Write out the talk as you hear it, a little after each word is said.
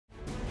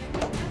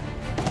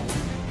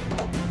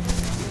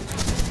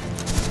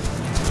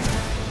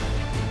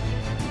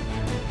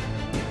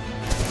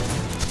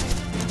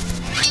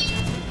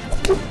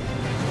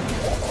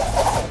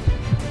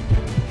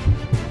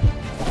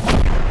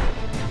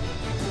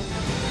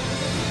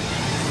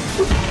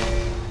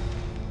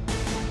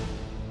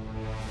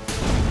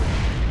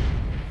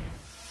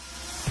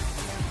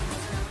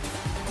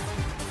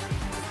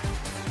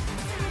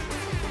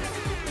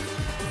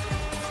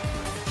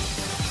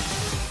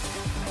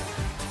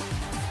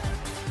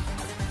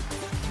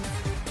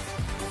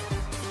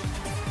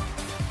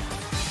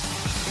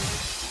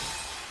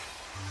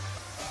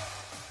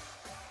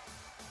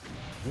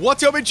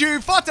What's up,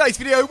 you? For today's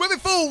video, we're the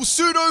full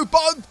pseudo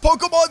bug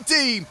Pokemon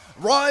team.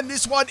 Ryan,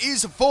 this one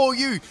is for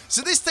you.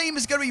 So this team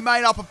is going to be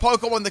made up of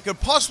Pokemon that could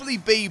possibly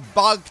be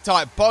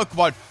bug-type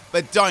Pokemon,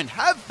 but don't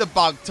have the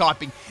bug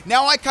typing.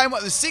 Now, I came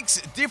up with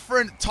 6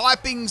 different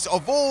typings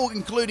of all,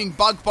 including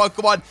bug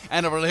Pokemon,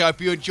 and I really hope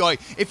you enjoy.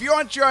 If you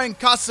want your own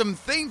custom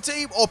theme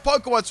team or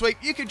Pokemon sweep,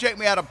 you can check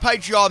me out at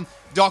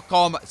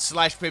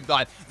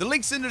patreon.com/PIMPNITE. The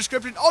link's in the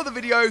description of the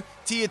video,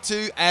 tier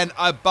 2 and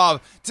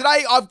above.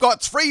 Today, I've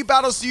got 3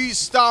 battles to you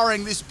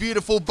starring this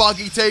beautiful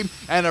buggy team,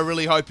 and I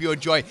really hope you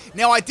enjoy.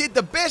 Now, I did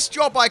the best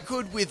job I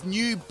could with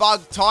new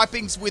bug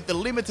typings with the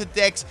limited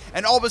decks,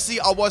 and obviously,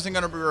 I wasn't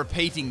going to be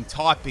repeating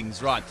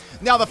typings, right?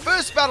 Now, the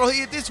first battle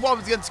here, this one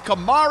was against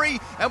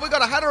Kamari, and we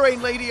got a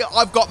Hatterene lead here.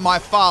 I've got my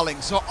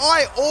Farlings. So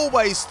I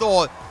always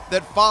thought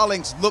that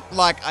Farlings looked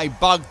like a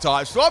bug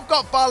type. So I've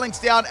got Farlings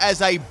down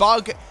as a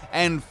bug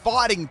and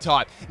fighting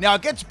type. Now,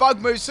 against bug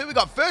moves, so we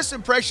got First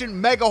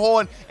Impression, Mega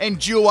Horn,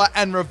 Endure,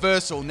 and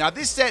Reversal. Now,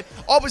 this set,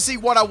 obviously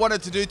what I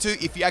wanted to do too,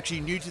 if you're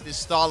actually new to this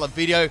style of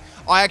video,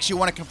 I actually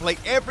want to complete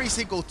every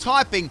single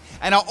typing,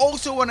 and I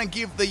also want to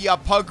give the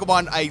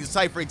Pokemon a,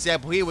 say for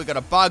example here, we've got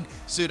a bug,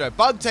 pseudo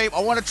bug team.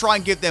 I want to try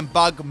and give them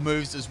bug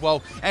moves as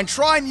well, and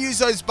try and use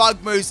those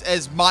bug moves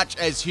as much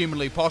as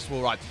humanly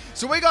possible, right?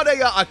 So we got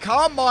a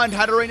Calm Mind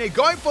Hatterene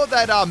going for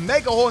that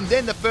Mega Horn,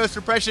 then the First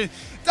Impression.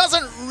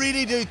 Doesn't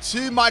really do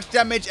too much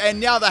damage,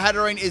 and now the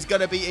Hatterene is going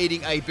to be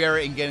eating a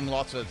berry and getting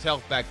lots of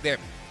health back there.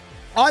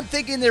 I'm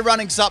thinking they're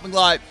running something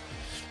like,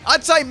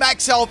 I'd say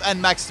max health and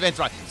max defense,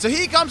 right? So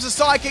here comes the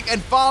Psychic,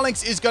 and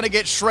Farlings is going to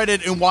get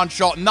shredded in one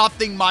shot.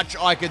 Nothing much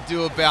I could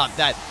do about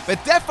that.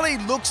 But definitely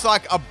looks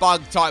like a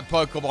bug-type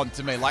Pokemon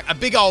to me, like a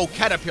big old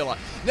caterpillar.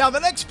 Now, the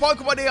next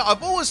Pokemon here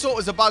I've always thought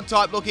was a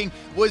bug-type looking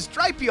was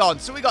Drapion.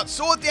 So we got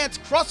Sword Dance,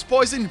 Cross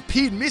Poison,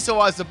 Pin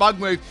Missile as the bug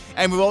move,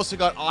 and we've also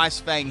got Ice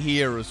Fang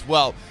here as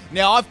well.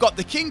 Now, I've got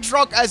the King's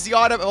Rock as the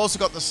item. I've also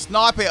got the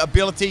Sniper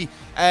ability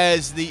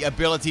as the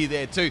ability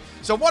there too.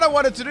 So what I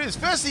wanted to do is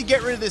firstly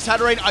get rid of this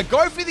Hatterene. I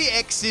go for the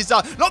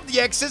X-Scissor, not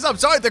the X-Scissor, I'm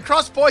sorry, the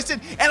Cross Poison,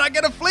 and I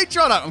get a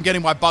Fleech on it. I'm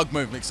getting my bug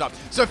move mixed up.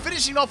 So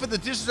finishing off with the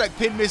Disrespect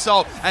Pin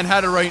Missile, and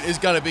Hatterene is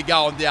going to be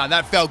going down.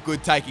 That felt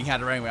good taking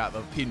Hatterene out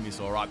of the Pin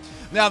Missile, right?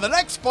 Now, the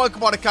next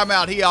Pokemon to come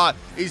out here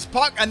is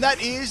Puck, and that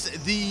is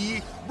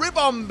the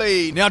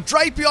Ribombee. Now,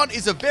 Drapion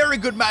is a very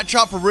good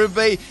matchup for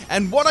Ribombee,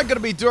 and what I'm going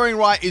to be doing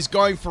right is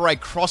going for a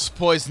Cross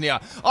Poison here.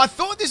 I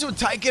thought this would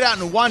take it out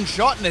in one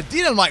shot, and it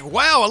did. I'm like,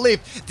 wow, I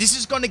live. This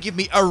is going to give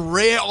me a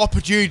rare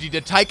opportunity to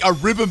take a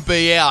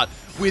Ribombee out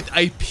with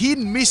a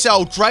Pin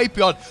Missile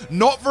Drapion.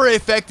 Not very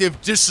effective,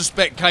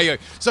 Disrespect KO.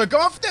 So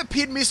going for that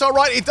Pin Missile,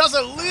 right, it does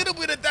a little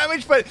bit of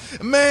damage, but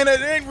man,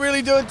 it ain't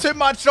really doing too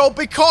much at all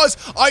because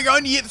I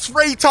only hit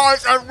 3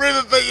 times and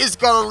Ribombee is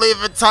going to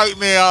live and take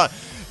me out.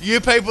 You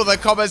people in the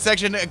comment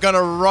section are going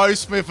to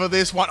roast me for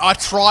this one. I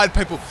tried,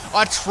 people.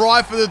 I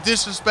tried for the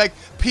Disrespect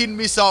Pin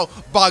Missile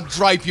Bug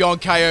Drapion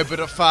KO, but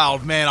it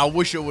failed. Man, I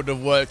wish it would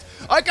have worked.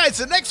 Okay,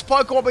 so next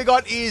Pokemon we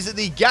got is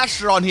the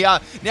Gastrodon here.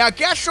 Now,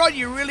 Gastrodon,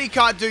 you really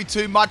can't do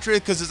too much with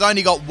it because it's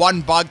only got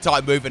one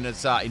bug-type move in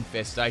its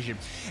Infestation.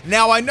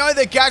 Now, I know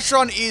that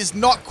Gastrodon is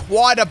not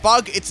quite a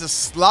bug, it's a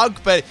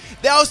slug, but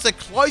that was the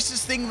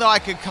closest thing that I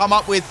could come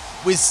up with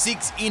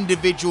 6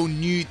 individual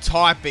new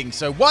typings.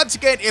 So once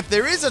again, if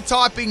there is a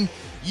typing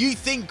you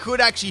think could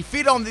actually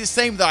fit on this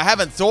team that I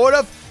haven't thought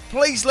of,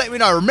 please let me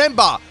know.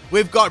 Remember,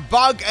 we've got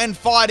bug and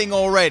fighting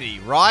already,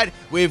 right?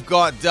 We've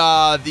got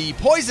the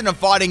poison and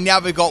fighting, now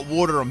we've got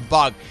water and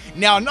bug.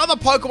 Now, another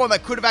Pokemon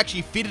that could have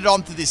actually fitted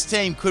onto this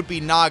team could be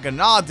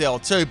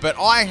Naganadel too, but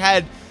I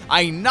had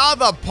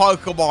another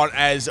Pokemon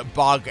as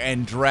bug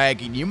and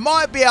dragon. You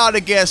might be able to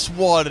guess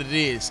what it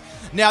is.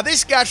 Now,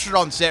 this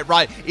Gastrodon set,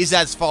 right, is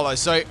as follows.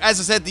 So, as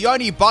I said, the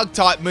only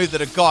bug-type move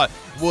that it got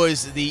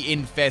was the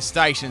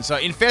Infestation. So,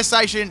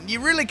 Infestation,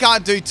 you really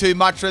can't do too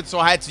much with it, so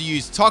I had to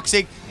use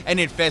Toxic and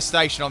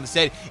Infestation on the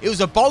set. It was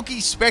a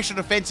bulky special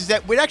defensive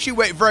set, which actually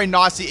went very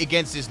nicely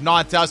against this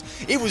Ninetales.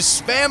 It was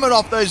spamming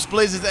off those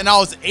blizzards, and I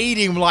was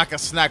eating them like a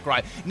snack,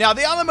 right? Now,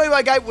 the other move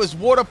I gave was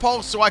Water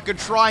Pulse, so I could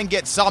try and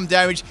get some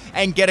damage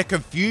and get a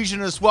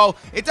Confusion as well.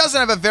 It doesn't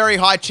have a very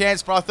high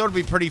chance, but I thought it'd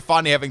be pretty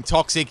funny having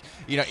Toxic,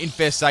 you know,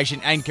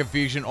 Infestation and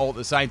Confusion all at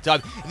the same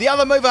time. The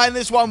other move I had in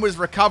this one was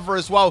Recover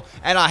as well,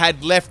 and I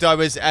had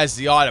Leftovers as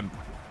the item.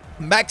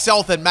 Max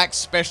health and max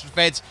special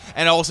defense,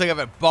 and I also have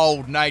a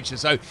bold nature,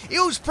 so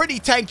it was pretty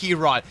tanky,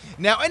 right?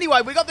 Now,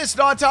 anyway, we got this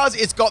Ninetales,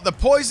 it's got the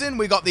poison,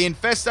 we got the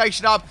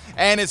Infestation up,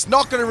 and it's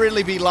not going to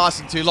really be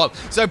lasting too long.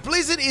 So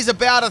Blizzard is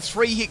about a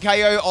 3-hit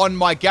KO on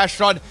my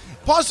Gastrodon,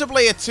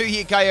 possibly a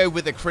 2-hit KO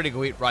with a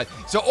critical hit, right?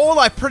 So all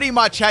I pretty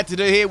much had to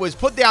do here was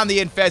put down the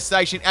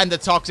Infestation and the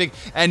Toxic,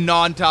 and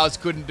Ninetales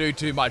couldn't do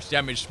too much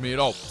damage to me at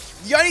all.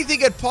 The only thing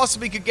it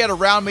possibly could get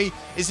around me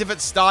is if it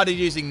started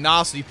using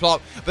Nasty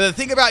Plot. But the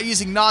thing about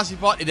using Nasty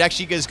Plot, it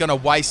actually is going to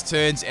waste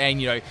turns,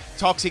 and, you know,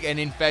 Toxic and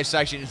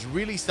Infestation is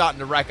really starting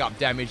to rack up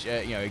damage,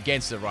 you know,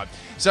 against it, right?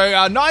 So,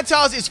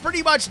 Ninetales is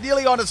pretty much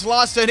nearly on its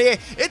last turn here.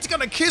 It's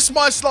going to kiss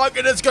my slug,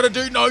 and it's going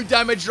to do no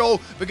damage at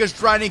all because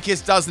Draining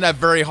Kiss doesn't have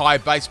very high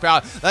base power.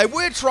 Power. They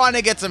were trying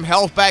to get some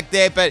health back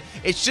there, but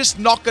it's just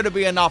not going to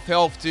be enough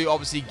health to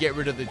obviously get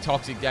rid of the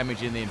toxic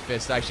damage in the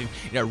infestation,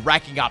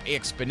 racking up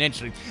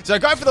exponentially. So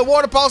go for the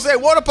Water Pulse there.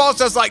 Water Pulse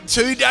does like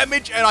 2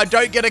 damage, and I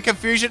don't get a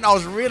Confusion. I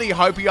was really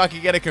hoping I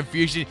could get a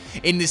Confusion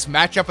in this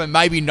matchup, and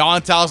maybe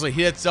Ninetales will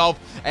hit itself,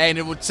 and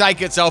it will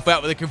take itself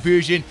out with a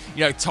Confusion,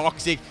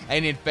 toxic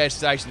and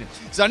infestation.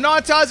 So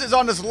Ninetales is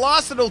on this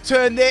last little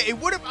turn there. It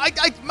would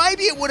have,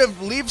 maybe it would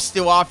have lived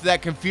still after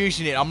that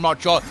Confusion hit. I'm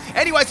not sure.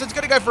 Anyway, so it's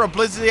going to go for a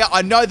Blizzard here.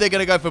 I know they're going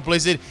to go for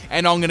Blizzard,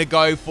 and I'm going to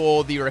go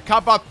for the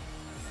Recover.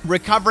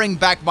 Recovering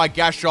back my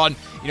Gastron,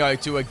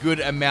 to a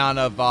good amount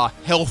of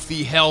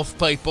healthy health,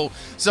 people.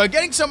 So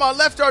getting some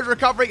leftovers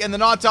recovery, and the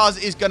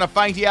Ninetales is going to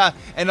faint here,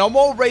 and I'm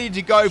all ready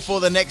to go for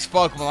the next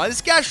Pokemon. Like,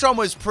 this Gastron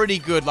was pretty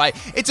good. Like,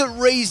 it's a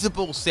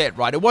reasonable set,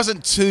 right? It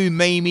wasn't too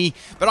memey,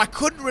 but I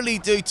couldn't really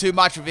do too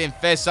much with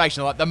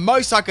Infestation. Like, the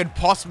most I could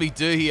possibly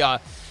do here,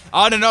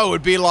 I don't know,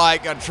 would be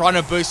like trying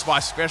to boost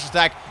my special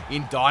attack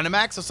in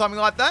Dynamax or something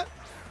like that.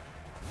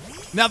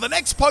 Now, the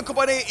next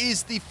Pokemon here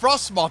is the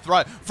Frostmoth,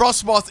 right?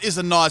 Frostmoth is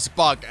a nice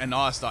bug, a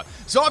nice type.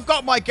 So I've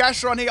got my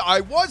Gastron here.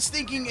 I was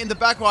thinking in the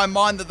back of my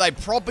mind that they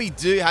probably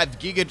do have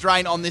Giga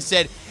Drain on this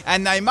set,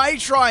 and they may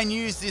try and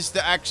use this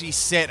to actually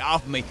set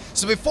up me.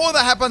 So before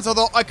that happens, I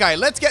thought, okay,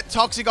 let's get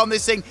Toxic on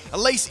this thing. At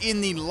least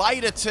in the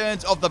later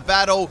turns of the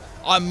battle,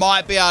 I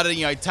might be able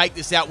to, take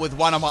this out with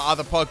one of my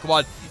other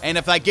Pokemon. And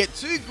if they get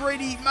too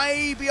greedy,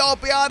 maybe I'll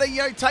be able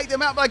to, take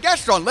them out by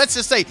Gastron. Let's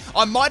just see.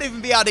 I might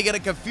even be able to get a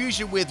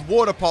Confusion with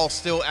Water Pulse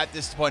still at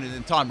this point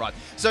in time, right?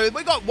 So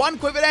we got 1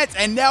 Quiver Dance,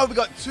 and now we've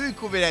got 2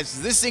 Quiver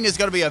Dances. This thing is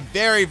going to be a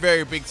very,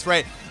 very big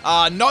threat.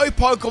 No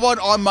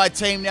Pokemon on my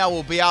team now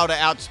will be able to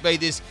outspeed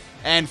this.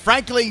 And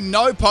frankly,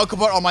 no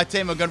Pokemon on my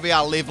team are going to be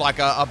able to live like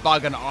a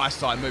Bug and Ice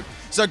type move.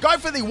 So go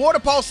for the Water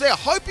Pulse there,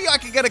 hoping I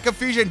can get a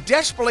Confusion,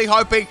 desperately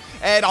hoping,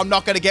 and I'm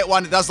not going to get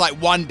one. It does like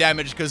 1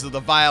 damage because of the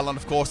Veil and,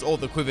 of course, all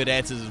the Quiver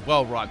Dances as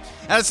well, right?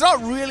 And it's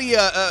not really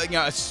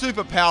a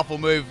super powerful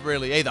move,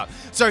 really, either.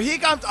 So here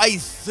comes a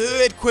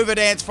 3rd Quiver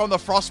Dance from the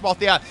Frostmoth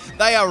here.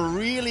 They are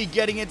really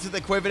getting into the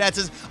Quiver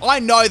Dances. I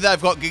know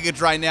they've got Giga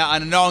Drain now,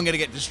 and I know I'm going to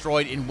get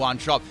destroyed in one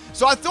shot.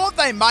 So I thought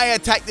they may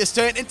attack this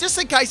turn, and just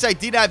in case they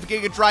did have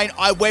Giga Drain,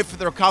 I went for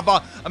the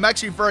Recover. I'm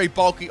actually very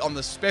bulky on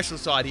the special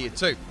side here,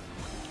 too.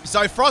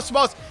 So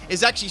Frostmoth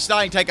is actually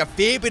starting to take a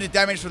fair bit of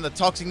damage from the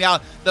Toxic now.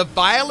 The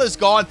Veil is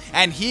gone,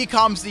 and here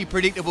comes the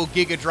predictable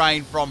Giga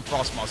Drain from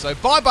Frostmoth. So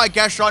bye-bye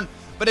Gastron,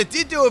 but it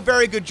did do a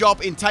very good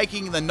job in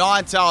taking the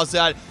Ninetales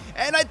out.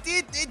 And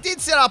it did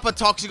set up a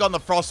Toxic on the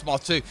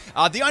Frostmoth too.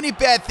 The only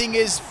bad thing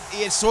is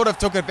it sort of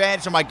took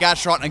advantage of my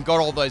Gastron and got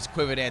all those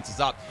Quiver Dances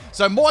up.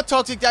 So more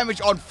Toxic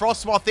damage on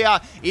Frostmoth there.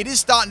 It is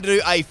starting to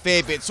do a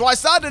fair bit. So I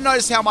started to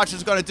notice how much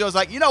it's going to do. I was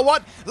like, you know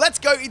what? Let's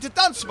go into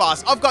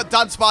Dunsparce. I've got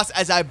Dunsparce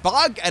as a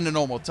bug and a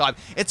normal type.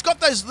 It's got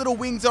those little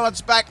wings on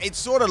its back. It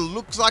sort of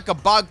looks like a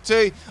bug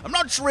too. I'm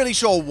not really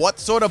sure what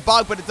sort of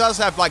bug, but it does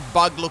have like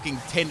bug-looking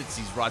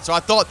tendencies, right? So I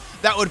thought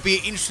that would be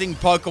an interesting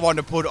Pokemon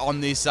to put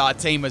on this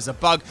team as a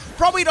bug.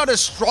 Probably not a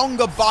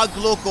stronger bug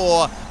look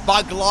or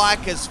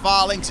bug-like as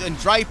Farlinx and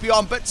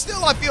Drapion, but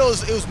still I feel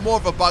it was more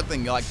of a bug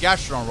thing like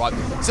Gastron, right?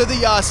 So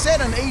the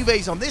set and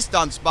EVs on this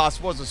Dunsparce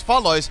was as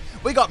follows.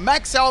 We got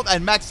Max Health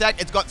and Max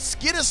Attack. It's got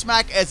Skitter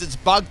Smack as its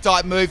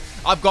bug-type move.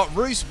 I've got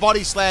Roost,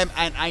 Body Slam,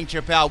 and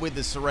Ancient Power with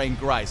the Serene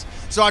Grace.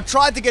 So I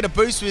tried to get a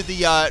boost with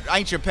the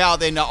Ancient Power,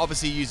 then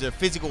obviously use a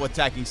physical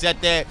attacking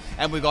set there,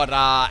 and we got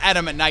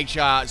Adamant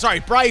Nature,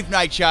 Brave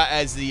Nature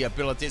as the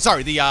ability.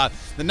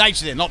 The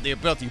nature there, not the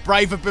ability.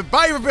 Brave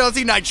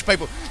ability, nature,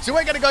 people. So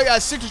we're going to go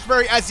Citrus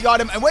Berry as the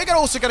item, and we're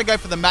also going to go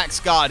for the Max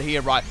Guard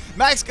here, right?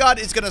 Max Guard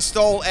is going to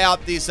stall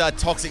out this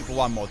Toxic for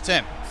one more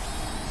turn.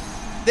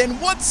 Then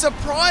what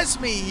surprised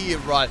me here,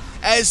 right,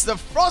 as the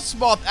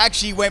Frostmoth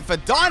actually went for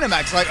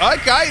Dynamax. Like,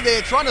 okay,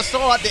 they're trying to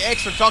stall out the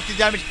extra Toxic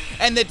damage,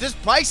 and they're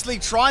just basically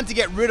trying to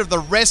get rid of the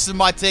rest of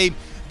my team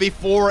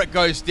before it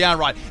goes down,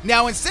 right?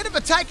 Now, instead of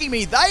attacking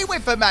me, they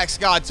went for Max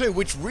Guard too,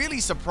 which really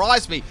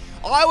surprised me.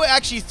 I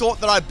actually thought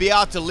that I'd be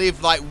able to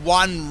live like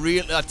one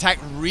attack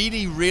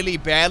really, really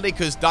badly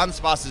because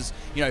Dunsparce has,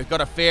 got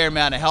a fair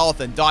amount of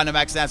health and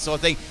Dynamax and that sort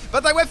of thing.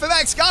 But they went for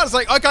Max Guard. It's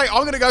like, okay,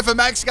 I'm going to go for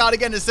Max Guard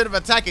again instead of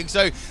attacking.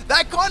 So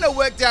that kind of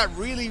worked out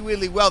really,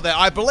 really well there.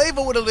 I believe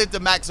I would have lived a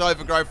Max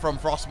Overgrowth from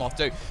Frostmoth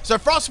too. So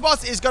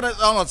Frostmoth is going to,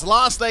 on its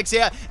last legs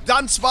here,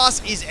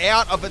 Dunsparce is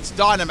out of its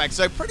Dynamax.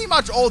 So pretty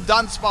much all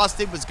Dunsparce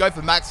did was go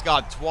for Max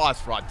Guard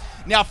twice, right?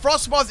 Now,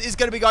 Frostmoth is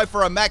going to be going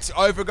for a Max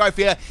Overgrowth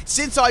here.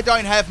 Since I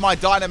don't have my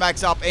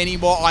Dynamax up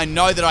anymore, I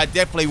know that I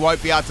definitely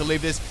won't be able to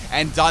live this,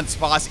 and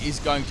Dunsparce is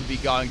going to be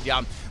going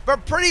down.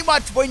 But pretty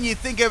much when you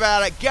think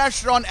about it,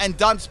 Gastron and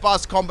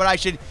Dunsparce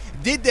combination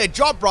did their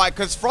job right,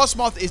 because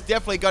Frostmoth is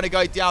definitely going to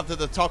go down to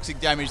the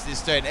Toxic damage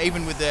this turn,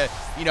 even with the,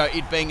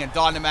 it being a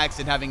Dynamax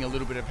and having a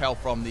little bit of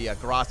health from the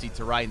grassy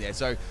terrain there.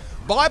 So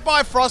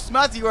bye-bye,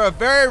 Frostmoth. You are a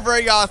very,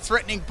 very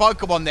threatening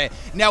Pokemon there.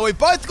 Now, we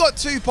both got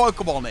 2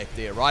 Pokemon left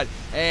there, right?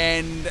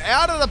 And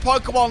out of the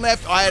Pokemon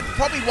left, I had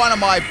probably one of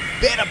my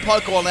better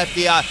Pokemon left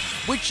here,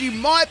 which you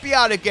might be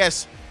able to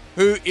guess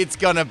who it's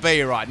going to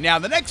be right now.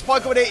 The next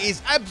Pokemon here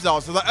is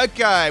Absol. So,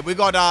 okay, we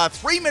got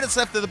 3 minutes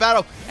left of the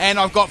battle, and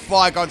I've got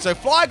Flygon. So,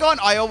 Flygon,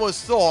 I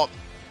always thought,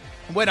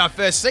 when I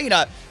first seen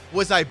it,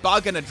 was a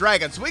bug and a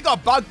dragon. So we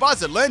got Bug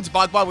Buzz. It learns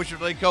Bug Buzz, which is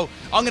really cool.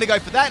 I'm going to go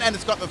for that, and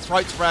it's got the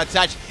Throat Spray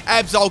attached.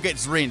 Absol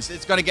gets rinsed.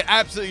 It's going to get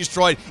absolutely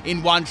destroyed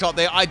in one shot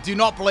there. I do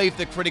not believe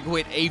the critical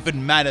hit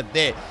even mattered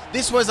there.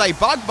 This was a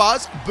Bug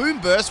Buzz,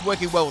 Boom Burst,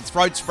 working well with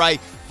Throat Spray,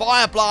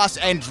 Fire Blast,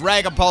 and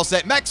Dragon Pulse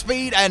at max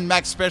speed and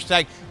max special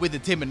attack with the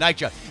Timid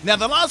Nature. Now,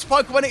 the last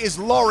Pokemon is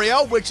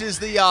L'Oreal, which is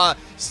the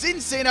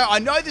Cincino. I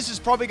know this is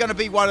probably going to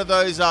be one of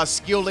those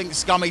Skill Link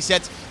scummy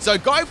sets, so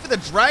go for the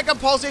Dragon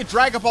Pulse here.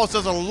 Dragon Pulse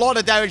does a lot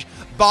of damage,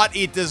 but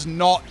it does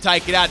not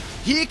take it out.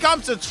 Here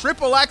comes the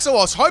triple axle.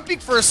 I was hoping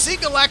for a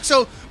single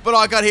axle, but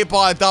I got hit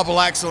by a double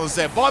axle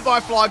instead.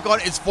 Bye-bye,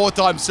 Flygon. It's 4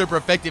 times super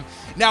effective.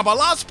 Now, my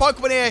last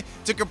Pokemon here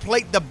to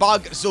complete the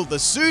the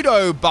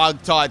Pseudo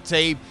bug type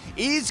team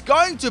is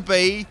going to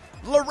be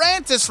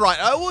Lurantis, right?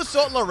 I always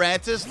thought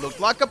Lurantis looked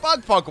like a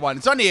bug Pokemon.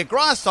 It's only a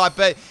grass type,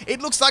 but it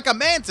looks like a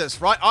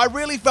Mantis, right? I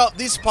really felt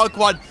this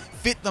Pokemon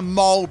fit the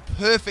mold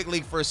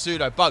perfectly for a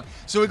Pseudo bug.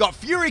 So we got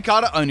Fury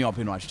Cutter, only on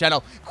PIMPNITE's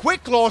channel,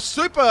 Quick Claw,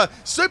 Super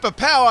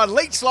Power,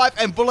 Leech Life,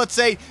 and Bullet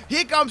Seed.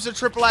 Here comes the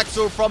triple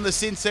axle from the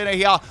Cincino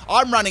here.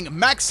 I'm running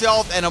max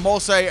health, and I'm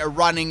also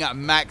running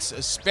max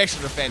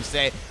special defense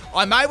there.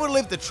 I'm able to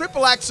live the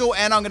triple axle,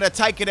 and I'm going to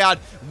take it out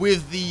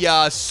with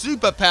the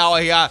super power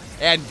here,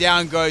 and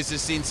down goes the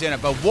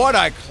Cincino. But what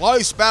a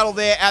close battle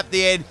there at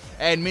the end,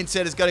 and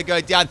Mincet is going to go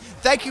down.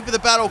 Thank you for the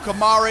battle,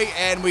 Kamari,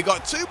 and we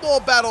got 2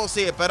 more battles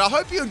here, but I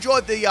hope you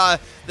enjoyed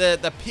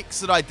the picks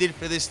that I did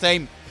for this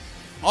team.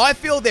 I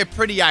feel they're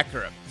pretty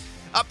accurate.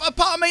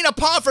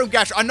 Apart from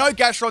Gash, I know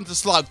Gashron's a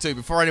slug too,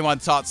 before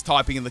anyone starts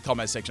typing in the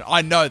comment section.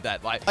 I know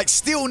that. Like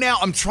still now,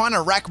 I'm trying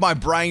to rack my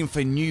brain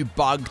for new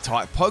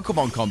bug-type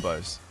Pokemon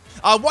combos.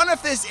 I wonder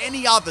if there's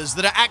any others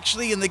that are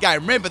actually in the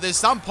game. Remember, there's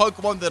some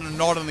Pokemon that are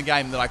not in the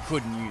game that I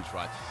couldn't use,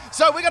 right?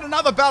 So we got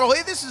another battle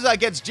here. This is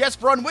against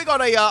Jesperon. We got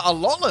a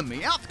Alolan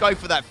Meowth go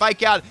for that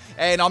fake out,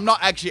 and I'm not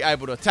actually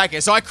able to attack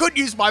it. So I could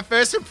use my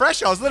first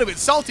impression. I was a little bit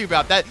salty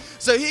about that.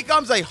 So here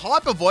comes a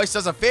Hyper Voice,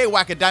 does a fair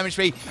whack of damage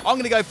to me. I'm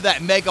going to go for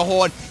that Mega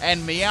Horn,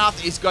 and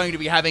Meowth is going to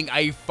be having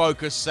a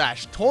Focus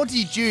Sash.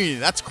 Taunty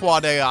Jr., that's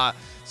quite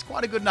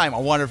a good name. I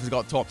wonder if it's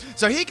got taunt.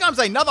 So here comes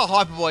another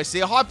Hyper Voice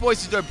here. Hyper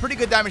Voice is doing pretty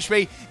good damage to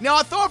me. Now,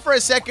 I thought for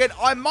a second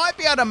I might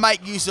be able to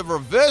make use of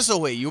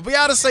Reversal here. You'll be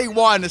able to see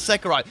why in a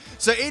second, right?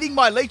 So eating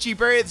my Lychee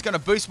Berry, it's going to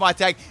boost my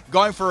attack,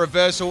 going for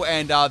Reversal,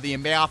 and the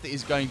Meowth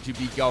is going to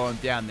be going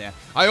down there.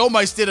 I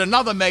almost did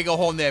another Mega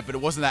Horn there, but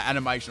it wasn't that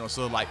animation. Or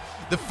sort of like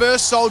the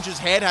first soldier's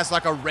head has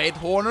like a red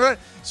horn on it,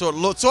 so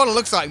it sort of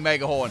looks like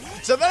Mega Horn.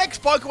 So the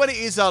next Pokemon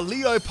is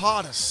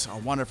Leopardus. I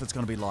wonder if it's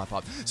going to be Life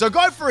Up. So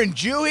go for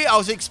Endure here. I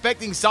was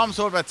expecting some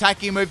sort of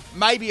attacking move,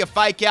 maybe a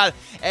fake out,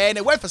 and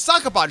it went for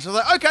Sucker Punch. I was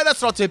like, okay,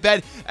 that's not too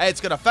bad. It's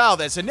going to fail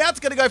there. So now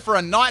it's going to go for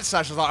a Night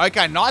Slash. I was like,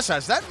 okay, Night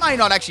Slash, that may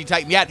not actually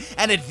take me out,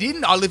 and it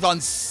didn't. I live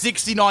on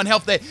 69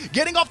 health there.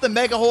 Getting off the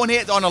Mega Horn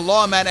here on a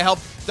low amount of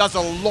health does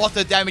a lot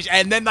of damage,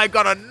 and then they've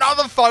got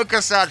another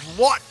Focus Sash.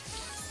 What?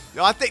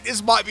 I think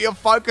this might be a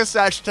Focus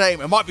Sash team.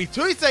 It might be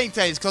 2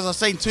 teams because I've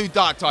seen 2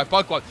 Dark-type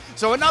Pokemon.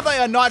 So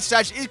another Night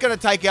Slash is going to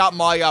take out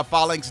my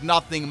Phalanx.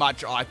 Nothing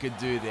much I could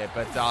do there.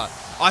 But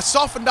I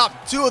softened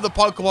up 2 of the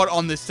Pokemon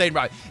on this team,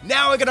 right?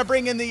 Now we're going to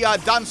bring in the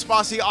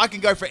Dunsparce here. I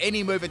can go for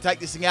any move and take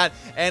this thing out.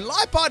 And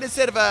Lipard,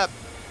 instead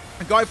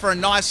of going for a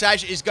Night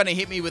Slash, is going to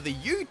hit me with a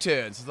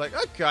U-turn. So it's like,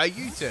 okay,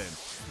 U-turn.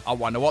 I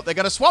wonder what they're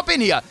going to swap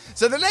in here.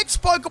 So the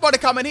next Pokemon to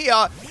come in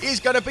here is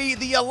going to be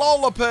the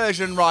Alola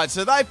Persian, right?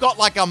 So they've got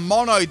like a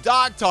mono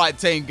dark type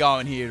team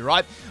going here,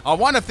 right? I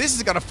wonder if this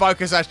is going to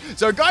Focus Sash.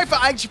 So go for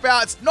Ancient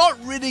Power. It's not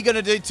really going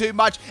to do too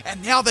much.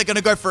 And now they're going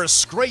to go for a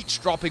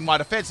Screech, dropping my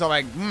defense. I'm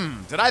like,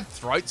 did I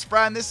Throat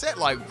Spray in this set?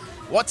 Like,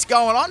 what's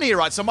going on here,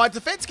 right? So my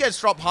defense gets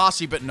dropped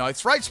harshly, but no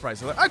Throat Spray.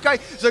 So like,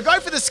 okay, so go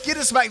for the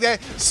Skitter Smack there,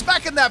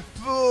 smacking that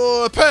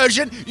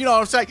Persian, you know what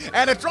I'm saying?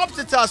 And it drops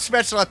its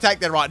special attack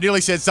there, right?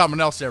 Nearly said something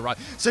else there, right?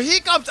 So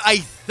here comes a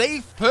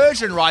Thief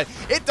Persian, right?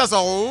 It does a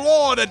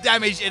lot of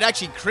damage. It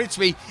actually crits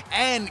me.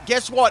 And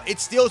guess what? It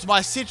steals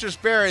my Citrus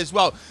Berry as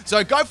well.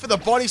 So go for the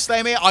Body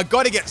Slam here. I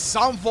got to get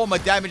some form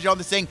of damage on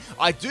this thing.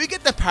 I do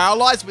get the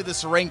Paralyzed with the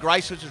Serene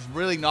Grace, which is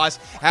really nice.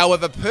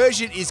 However,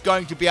 Persian is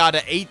going to be able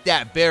to eat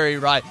that berry,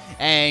 right?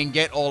 And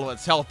get all of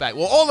its health back.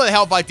 Well, all of the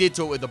health I did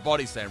to it with the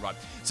Body Slam, right?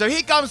 So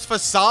here comes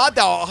Facade.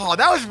 Oh,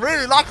 that was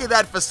really lucky,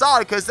 that Facade,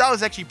 because that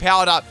was actually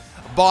powered up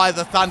by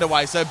the Thunder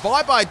Wave. So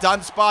bye-bye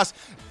Dunsparce.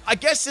 I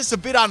guess it's a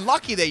bit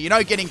unlucky there, you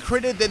know, getting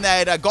critted, then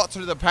they had got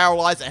through the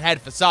Paralyze and had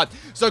Facade.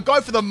 So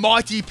go for the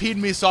mighty Pin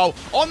Missile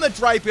on the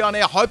Drapion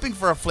there, hoping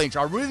for a flinch.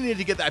 I really need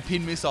to get that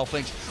Pin Missile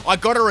flinch. I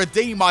got to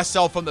redeem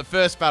myself from the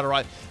first battle,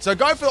 right? So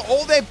go for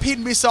all their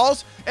Pin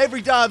Missiles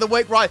every day of the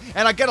week, right?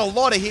 And I get a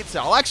lot of hits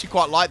there. I actually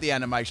quite like the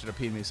animation of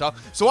Pin Missile.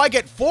 So I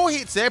get 4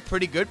 hits there,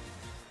 pretty good.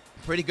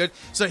 Pretty good.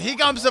 So here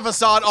comes the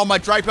facade on my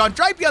Drapion.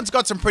 Drapion's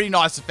got some pretty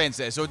nice defense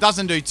there, so it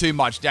doesn't do too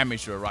much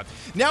damage to it, right?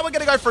 Now we're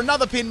going to go for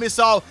another pin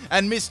missile,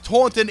 and Miss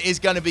Taunton is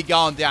going to be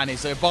going down here.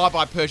 So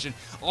bye-bye Persian.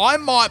 I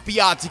might be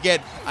able to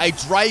get a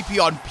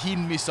Drapion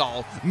pin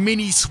missile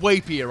mini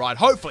sweep here, right?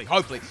 Hopefully.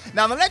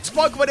 Now the next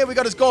Pokemon here we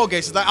got is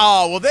Gorgeous.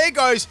 So there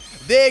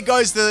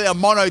goes the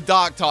mono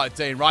dark type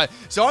team, right?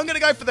 So I'm going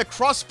to go for the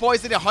cross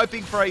poison,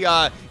 hoping for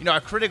a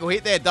critical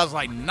hit there. It does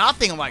like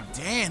nothing. I'm like,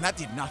 damn, that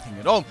did nothing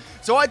at all.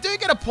 So I do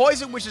get a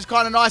poison, which is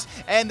kind of nice,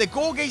 and the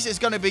Gorgeous is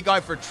going to be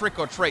going for a trick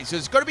or treat. So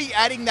it's going to be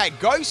adding that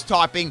ghost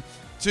typing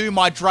to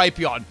my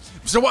Drapion.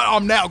 So what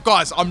I'm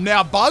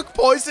now bug,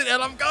 poison,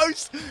 and I'm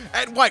ghost.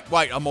 And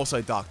wait, I'm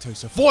also dark too.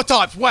 So 4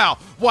 types. Wow.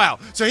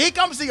 So here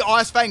comes the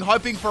Ice Fang,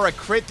 hoping for a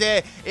crit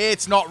there.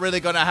 It's not really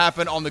going to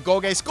happen on the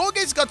Gorgeous.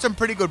 Gorgeous got some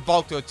pretty good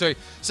bulk to it too.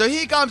 So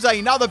here comes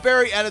another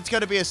berry, and it's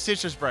going to be a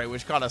citrus berry,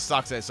 which kind of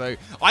sucks there. So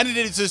I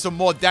needed to do some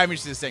more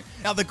damage to this thing.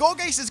 Now the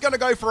Gorgeous is going to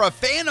go for a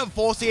Fan of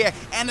Force here,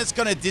 and it's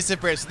going to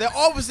disappear. So they're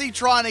obviously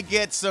trying to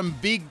get some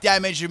big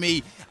damage to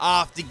me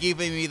after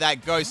giving me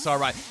that ghost. All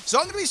right. So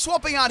I'm going to be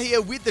swapping out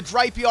here with the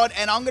Drapion,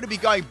 and I'm going to be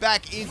going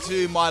back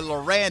into my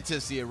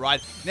Lurantis here,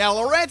 right? Now,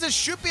 Lurantis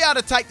should be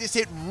able to take this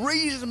hit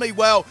reasonably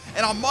well,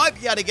 and I might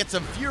be able to get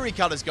some Fury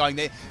Cutters going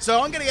there.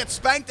 So I'm going to get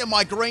spanked in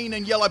my green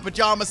and yellow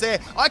pajamas there.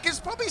 I can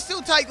probably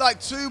still take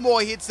like 2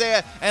 more hits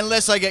there,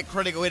 unless I get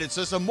critical hit.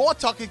 So some more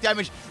toxic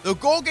damage. The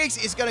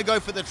Gorgeous is going to go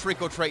for the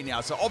Trick or Treat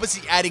now. So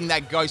obviously adding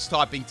that ghost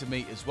typing to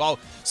me as well.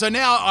 So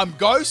now I'm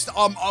Ghost,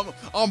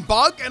 I'm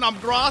Bug, and I'm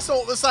Grass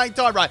all at the same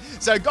time, right?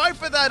 So go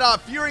for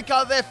that Fury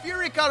Cutter there.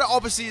 Fury Cutter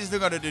obviously isn't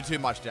going to do too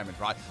much damage,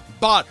 right?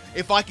 But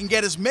if I can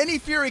get as many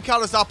Fury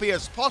Cutters up here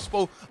as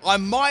possible, I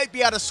might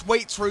be able to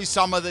sweep through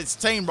some of this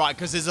team, right?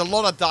 Because there's a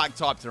lot of dark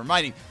types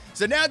remaining.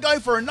 So now going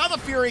for another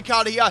Fury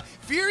Cutter here.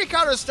 Fury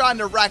Cutter is starting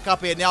to rack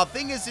up here. Now, the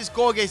thing is, this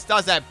Gorgeous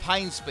does have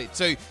Pain Split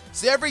too.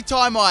 So every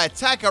time I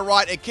attack her,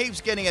 right, it keeps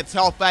getting its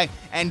health back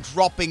and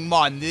dropping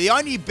mine. The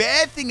only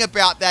bad thing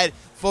about that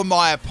for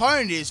my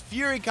opponent is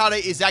Fury Cutter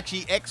is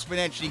actually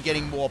exponentially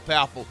getting more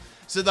powerful.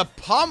 So the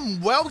Pum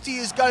Welty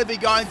is going to be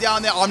going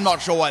down there. I'm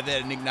not sure what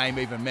that nickname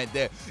even meant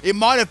there. It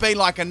might have been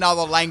like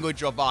another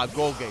language of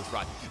Gorgeous,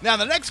 right? Now,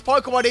 the next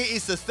Pokemon here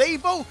is the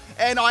Thievul,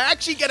 and I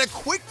actually get a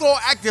Quick Claw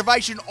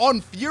activation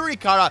on Fury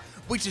Cutter,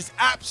 which is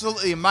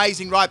absolutely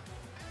amazing, right?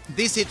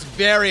 This hits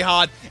very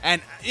hard, and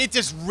it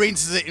just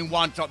rinses it in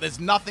one shot. There's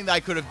nothing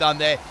they could have done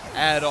there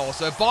at all.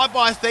 So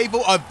bye-bye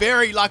Thievul, a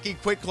very lucky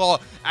Quick Claw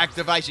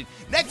activation.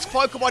 Next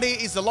Pokemon here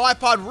is the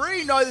Liepard.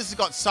 Really know this has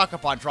got Sucker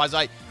Punch,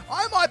 right?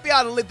 I might be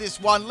able to live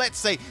this one. Let's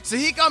see. So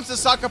here comes the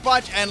Sucker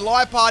Punch, and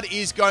Liepard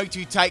is going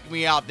to take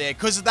me out there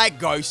because of that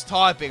ghost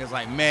typing. It's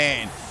like,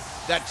 man,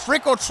 that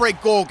Trick or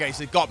Treat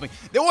Gorgeous, it got me.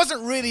 There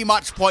wasn't really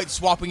much point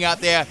swapping out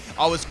there.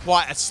 I was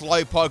quite a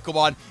slow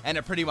Pokemon, and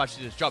it pretty much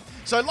did its job.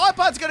 So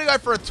Liepard's going to go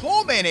for a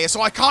Torment here,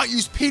 so I can't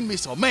use Pin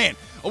Missile. Man,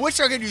 I wish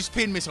I could use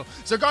Pin Missile.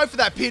 So go for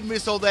that Pin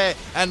Missile there,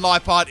 and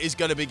Liepard is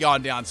going to be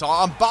going down. So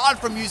I'm barred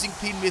from using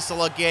Pin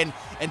Missile again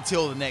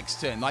until the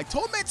next turn. Like,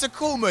 Torment's a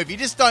cool move. You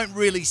just don't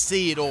really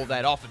see it all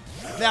that often.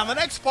 Now, the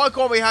next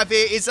Pokemon we have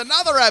here is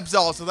another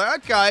Absol. So they're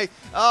okay.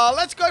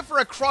 Let's go for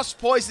a Cross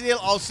Poison here.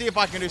 I'll see if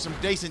I can do some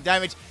decent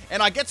damage.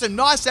 And I get some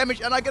nice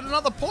damage, and I get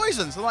another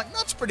Poison. So, like,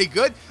 that's pretty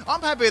good.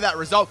 I'm happy with that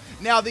result.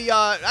 Now, the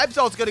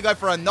Absol's going to go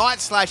for a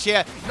Night Slash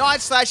here. Night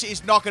Slash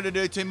is not going to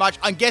do too much.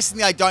 I'm guessing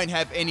they don't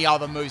have any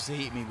other moves to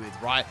hit me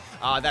with, right?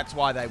 That's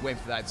why they went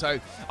for that. So,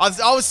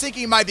 I was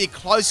thinking maybe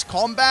close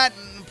combat,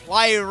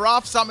 play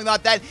rough, something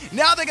like that.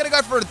 Now they're going to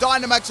go for a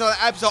Dynamax or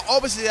Absol.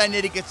 Obviously, they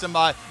need to get some,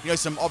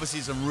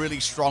 some really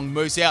strong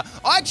moves here.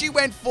 I actually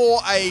went for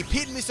a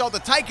Pin Missile to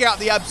take out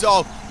the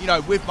Absol,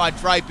 with my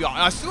Drapion. And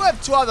I still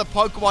have 2 other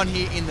Pokemon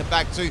here in the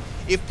back too,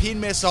 if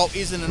Pin Missile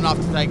isn't enough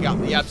to take out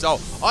the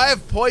Absol. I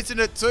have poisoned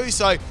it too,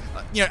 so,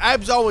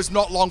 Absol is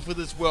not long for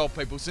this world,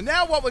 people. So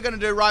now what we're going to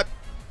do, right,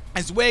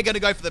 is we're going to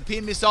go for the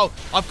Pin Missile.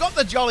 I've got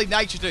the Jolly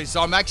Nature too,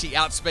 so I'm actually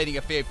outspeeding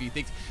a fair few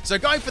things. So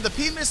going for the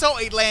Pin Missile,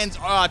 it lands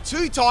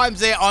 2 times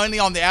there only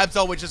on the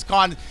Absol,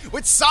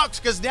 which sucks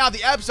because now the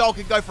Absol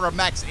can go for a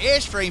max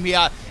Airstream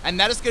here, and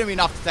that is going to be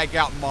enough to take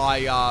out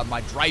my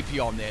my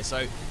Drapion there.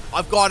 So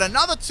I've got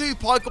another 2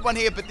 Pokemon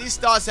here, but this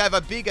does have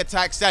a big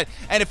attack stat,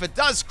 and if it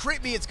does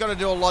crit me, it's going to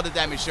do a lot of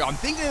damage. So I'm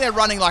thinking they're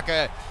running like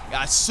a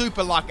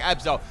super luck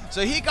Absol.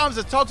 So here comes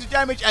the toxic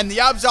damage, and the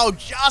Absol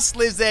just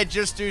lives there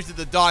just due to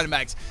the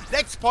Dynamax.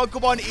 Next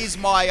Pokemon is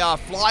my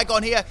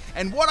Flygon here,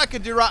 and what I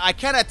can do, right, I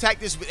can attack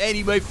this with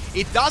any move.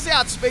 It does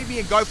outspeed me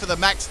and go for the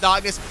Max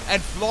Darkness,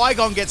 and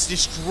Flygon gets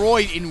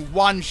destroyed in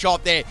one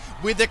shot there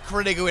with a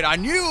critical hit. I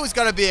knew it was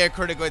going to be a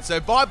critical hit, so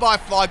bye-bye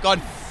Flygon.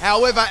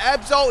 However,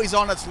 Absol is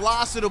on its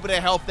last little bit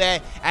of health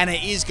there, and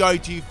it is going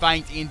to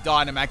faint in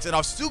Dynamax. And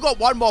I've still got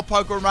 1 more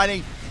Pokemon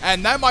remaining,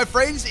 and that, my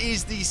friends,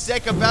 is the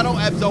second battle.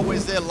 Absol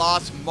was their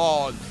last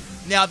mod.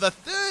 Now, the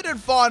third and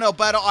final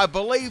battle, I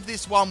believe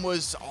this one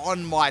was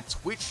on my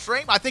Twitch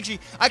stream. I think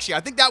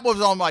that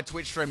was on my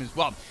Twitch stream as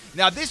well.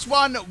 Now, this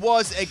one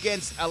was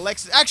against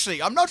Alexis.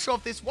 Actually, I'm not sure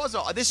if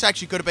this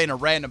actually could have been a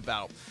random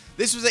battle.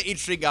 This was an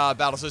interesting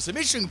battle. So, some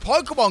interesting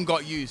Pokemon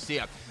got used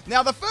here.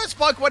 Now, the first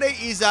Pokemon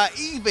is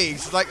Eevee.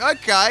 It's like,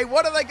 okay,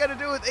 what are they going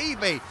to do with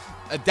Eevee?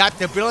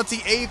 Adaptability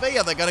Eevee?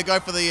 Are they going to go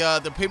for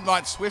the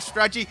PIMPNITE Swift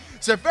strategy?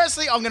 So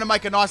firstly, I'm going to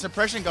make a nice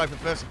impression, go for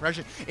first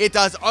impression. It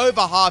does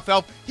over half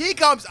health. Here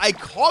comes a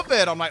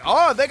Covet. I'm like,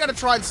 oh, they're going to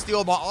try and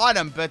steal my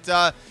item, but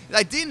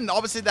they didn't.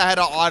 Obviously, they had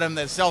an item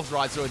themselves,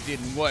 right, so it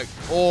didn't work.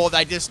 Or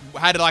they just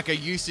had like a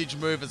usage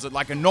move, as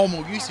like a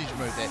normal usage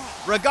move there.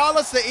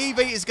 Regardless, the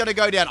Eevee is going to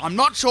go down. I'm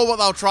not sure what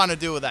they were trying to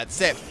do with that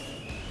set.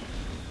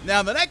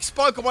 Now, the next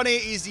Pokemon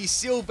here is the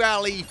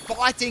Silvally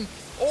Fighting.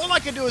 All I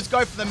can do is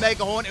go for the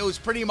Mega Horn. It was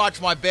pretty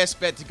much my best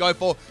bet to go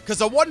for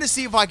because I wanted to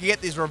see if I could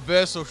get this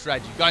reversal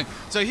strategy going.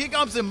 So here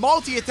comes the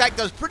multi-attack.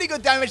 Does pretty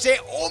good damage there.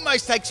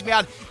 Almost takes me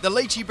out. The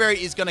Lychee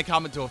Berry is going to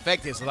come into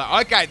effect here. So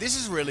like, okay, this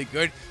is really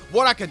good.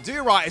 What I can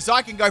do, right, is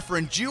I can go for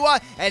Endure,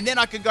 and then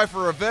I can go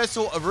for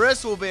Reversal. A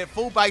Reversal will be at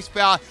full base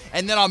power,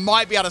 and then I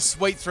might be able to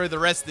sweep through the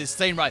rest of this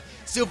team, right?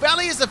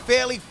 Silvally is a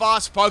fairly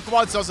fast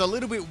Pokemon, so I was a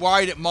little bit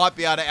worried it might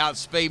be able to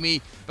outspeed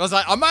me. But I was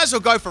like, I might as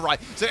well go for it,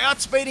 right? So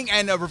outspeeding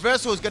and a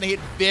Reversal is going to hit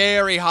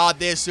very hard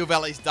there.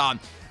 Silvally's done.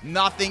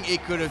 Nothing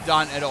it could have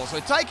done at all. So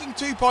taking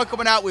 2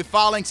 Pokemon out with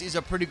Phalanx is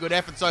a pretty good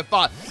effort so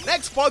far.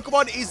 Next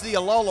Pokemon is the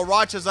Alola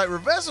Raichu. Like,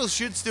 Reversal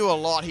should do a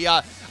lot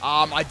here.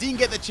 I didn't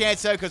get the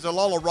chance though because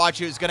Alola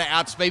Raichu is going to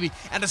outspeed me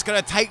and it's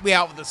going to take me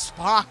out with a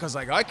Spark. I was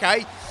like,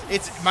 okay,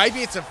 maybe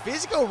it's a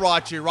physical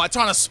Raichu, right?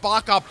 Trying to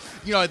spark up,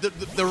 you know,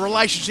 the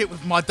relationship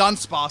with my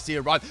Dunsparce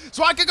here, right?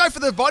 So I could go for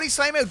the Body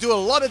Slam. It'll do a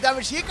lot of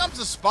damage. Here comes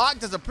the Spark.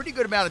 Does a pretty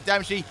good amount of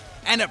damage here.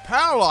 And it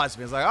paralyzed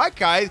me. I was like,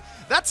 okay,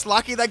 that's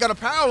lucky. They got a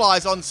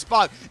paralyze on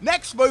Spark.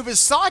 Next move is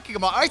Psychic.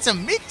 I'm like, oh, it's a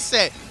mix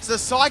set. So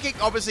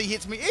Psychic obviously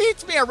hits me. It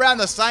hits me around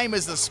the same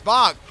as the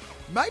Spark.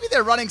 Maybe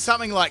they're running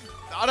something like,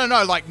 I don't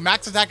know, like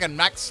max attack and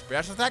max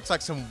special attacks,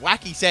 like some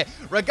wacky set.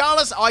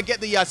 Regardless, I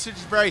get the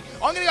Citrus Berry.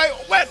 I'm going to go,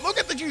 wait, look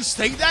at, did you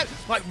see that?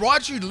 Like,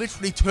 Raichu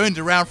literally turned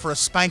around for a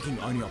spanking,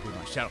 only up in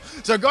my channel.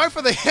 So go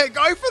for the,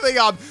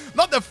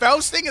 not the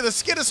Fel Stinger, the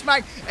Skitter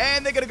Smack,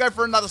 and they're going to go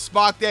for another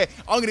Spark there.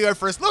 I'm going to go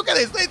for a, look at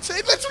this,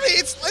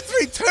 it's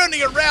literally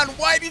turning around,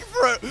 waiting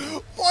for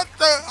it. What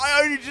the,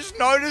 I only just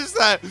noticed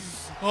that.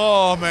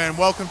 Oh, man,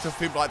 welcome to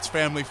PIMPNITE's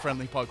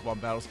family-friendly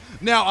Pokemon battles.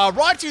 Now,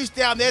 Raichu's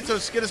down there to a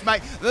Skitters,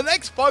 mate. The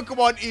next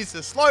Pokemon is the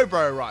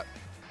Slowbro, right?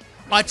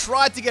 I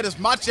tried to get as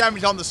much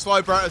damage on the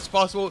Slowbro as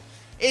possible.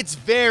 It's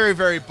very,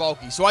 very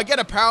bulky. So I get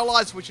a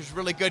Paralyze, which is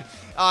really good.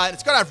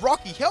 It's going to have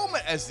Rocky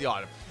Helmet as the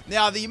item.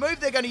 Now, the move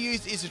they're going to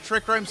use is a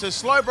Trick Room. So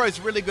Slowbro is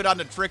really good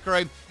under Trick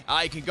Room.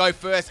 It can go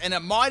first, and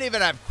it might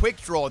even have Quick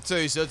Draw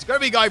too. So it's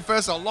going to be going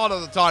first a lot of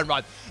the time,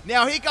 right?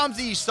 Now, here comes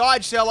the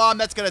Side Shell Arm.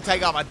 That's going to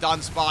take up a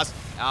Dunsparce.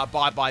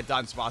 Bye-bye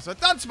Dunsparce. So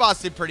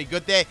Dunsparce did pretty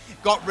good there.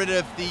 Got rid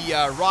of the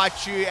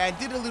Raichu and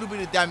did a little bit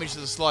of damage to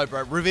the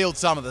Slowbro. Revealed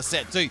some of the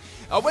set too.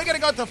 We're going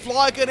to go to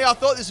Flygon now. I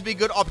thought this would be a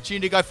good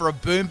opportunity to go for a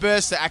Boom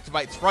Burst to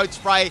activate Throat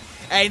Spray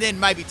and then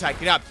maybe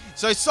take it up.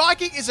 So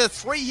Psychic is a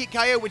 3-hit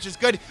KO, which is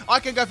good. I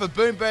can go for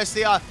Boom Burst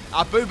here.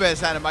 Boom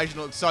Burst animation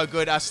looks so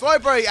good.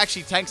 Slowbro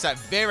actually tanks that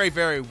very,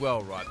 very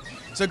well, right?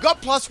 So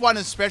got +1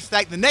 in Special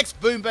Attack. The next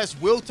Boom Burst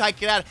will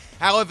take it out.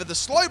 However, the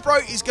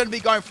Slowbro is going to be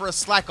going for a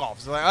Slack Off.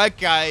 So like,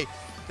 okay,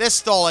 they're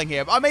stalling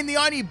here. I mean, the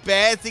only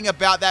bad thing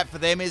about that for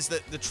them is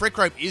that the Trick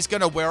Rope is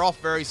going to wear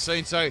off very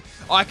soon. So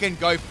I can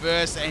go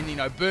first, and, you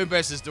know, Boom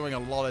Burst is doing a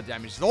lot of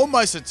damage. It's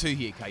almost a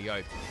 2-hit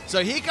KO.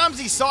 So here comes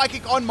the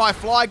Psychic on my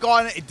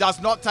Flygon. It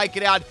does not take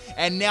it out,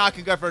 and now I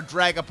can go for a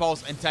Dragon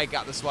Pulse and take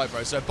out the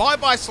Slowbro. So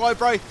bye-bye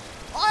Slowbro.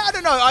 I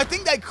don't know. I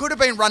think they could have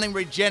been running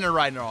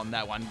Regenerator on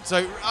that one.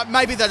 So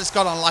maybe they just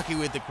got unlucky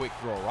with the quick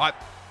draw, right?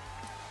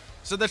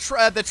 So the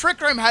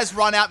Trick Room has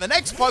run out. The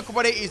next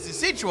Pokemon is the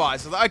Situate.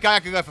 So, okay, I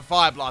can go for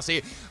Fire Blast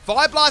here.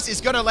 Fire Blast is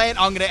going to land.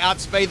 I'm going to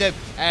outspeed them,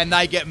 and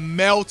they get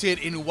melted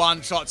in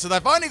one shot. So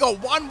they've only got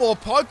one more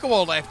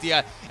Pokemon left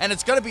here, and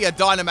it's going to be a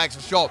Dynamax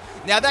for sure.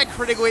 Now, that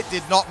critical hit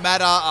did not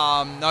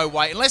matter. No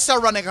way. Unless they're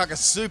running like a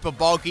super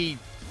bulky,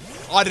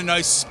 I don't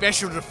know,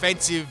 special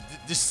defensive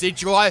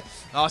Decidueye,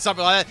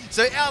 something like that.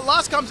 So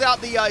last comes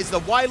out is the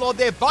Wailord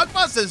there.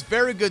 Bugbuster does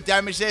very good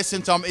damage there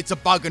since it's a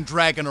bug and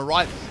dragon,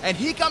 alright? And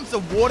here comes the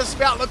Water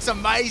Spout, looks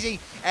amazing,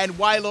 and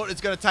Wailord is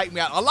going to take me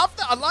out. I love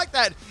that. I like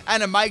that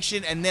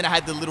animation, and then I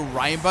had the little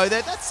rainbow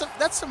there.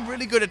 That's some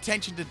really good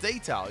attention to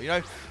detail, you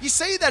know? You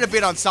see that a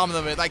bit on some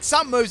of them. Like,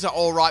 some moves are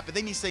alright, but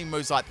then you see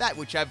moves like that,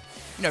 which have,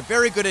 you know,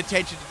 very good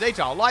attention to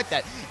detail. I like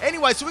that.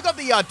 Anyway, so we got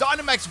the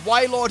Dynamax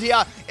Wailord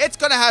here. It's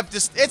going to have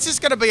just, it's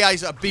just going to be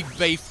a big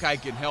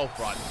beefcake in health,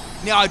 right?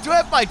 Now, I do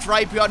have my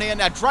Drapion here.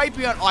 Now,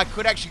 Drapion, I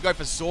could actually go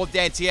for Sword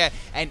Dance here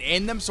and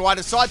end them. So I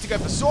decided to go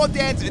for Sword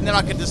Dance, and then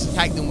I can just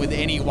attack them with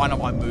any one of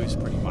my moves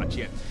pretty much,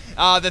 yeah.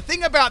 The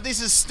thing about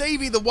this is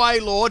Stevie the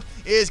Wailord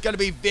is going to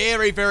be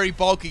very, very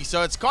bulky,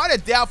 so it's kind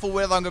of doubtful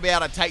whether I'm going to be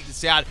able to take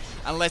this out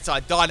unless I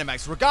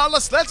Dynamax.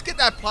 Regardless, let's get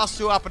that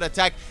 +2 up in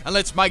attack, and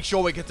let's make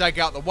sure we can take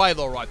out the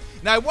Wailord right.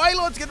 Now,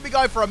 Wailord's going to be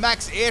going for a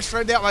max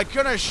Airstream now. I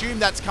can assume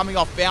that's coming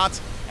off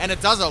bounce, and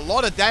it does a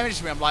lot of damage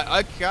to me. I'm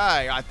like,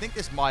 okay, I think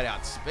this might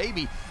outspeed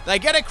me. They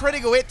get a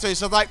critical hit too,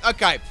 so like,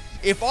 okay,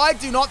 if I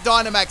do not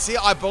Dynamax here,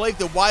 I believe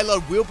the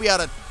Wailord will be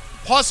able to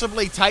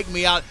possibly take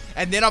me out,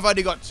 and then I've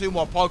only got 2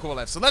 more Pokemon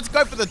left. So let's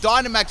go for the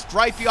Dynamax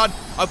Drapion.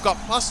 I've got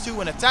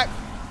 +2 in attack.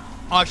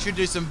 I should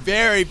do some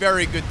very,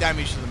 very good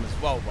damage to them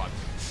as well, right?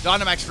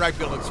 Dynamax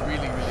Drapion looks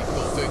really, really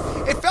cool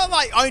too. It felt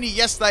like only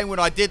yesterday when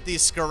I did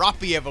this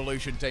Scaruppi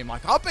evolution team.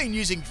 Like, I've been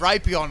using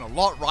Drapion a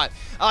lot, right?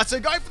 So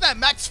going for that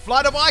Max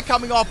Flutterby,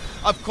 coming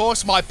off, of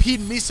course, my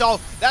Pin Missile.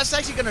 That's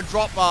actually going to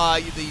drop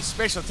the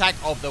special attack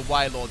of the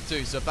Wailord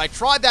too. So if they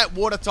tried that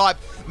Water type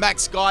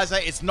Max Geyser,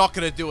 it's not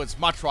going to do as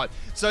much, right?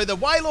 So the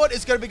Wailord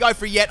is going to be going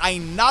for yet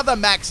another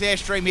Max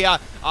Airstream here.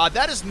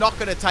 That is not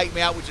going to take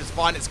me out, which is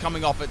fine. It's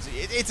coming off.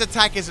 Its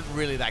attack isn't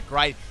really that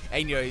great.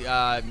 And, you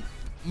know,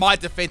 my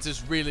defense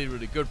is really,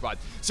 really good, right?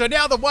 So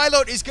now the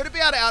Wailord is going to be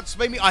able to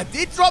outspeed me. I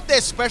did drop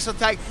their special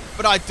attack,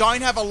 but I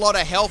don't have a lot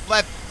of health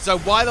left. So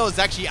Wailord is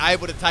actually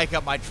able to take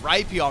out my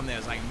Drapion there.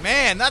 It's like,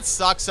 man, that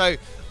sucks. So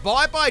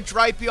bye-bye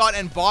Drapion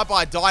and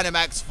bye-bye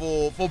Dynamax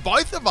for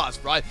both of us,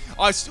 right?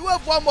 I still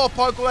have 1 more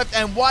Pokemon left,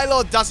 and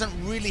Wailord doesn't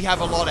really have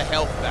a lot of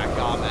health back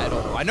at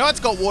all. I know it's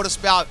got Water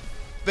Spout,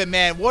 but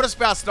man, Water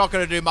Spout's not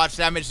going to do much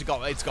damage.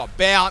 It's got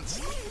Bounce.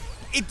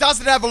 It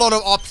doesn't have a lot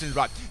of options,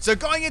 right? So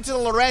going into the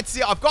Lorantz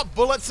here, I've got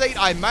Bullet Seed.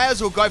 I may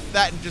as well go for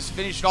that and just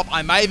finish it off.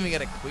 I may even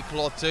get a Quick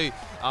Claw too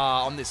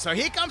on this. So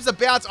here comes the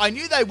Bounce. I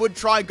knew they would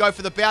try and go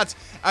for the Bounce.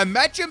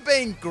 Imagine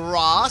being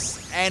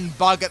Grass and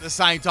Bug at the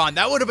same time.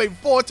 That would have been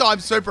 4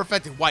 times super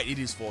effective. Wait, it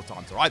is 4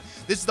 times, all right?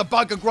 This is the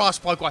Bug and Grass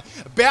Pokemon.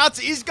 Bounce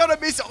is going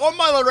to miss on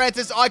my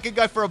Lorantis. I can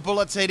go for a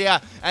Bullet Seed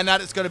here, and that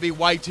is going to be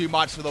way too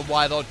much for the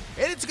Wailord.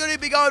 And it's going to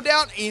be going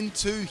down in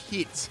 2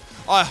 hits.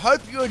 I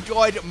hope you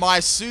enjoyed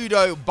my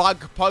Pseudo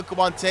Bug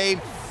Pokemon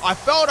team. I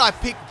felt I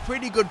picked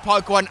pretty good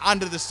Pokemon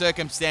under the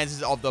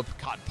circumstances of the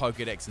cut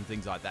Pokedex and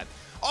things like that.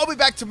 I'll be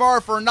back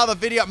tomorrow for another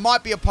video. It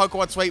might be a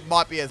Pokemon sweep,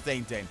 might be a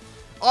theme team.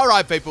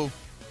 Alright people,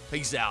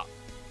 peace out.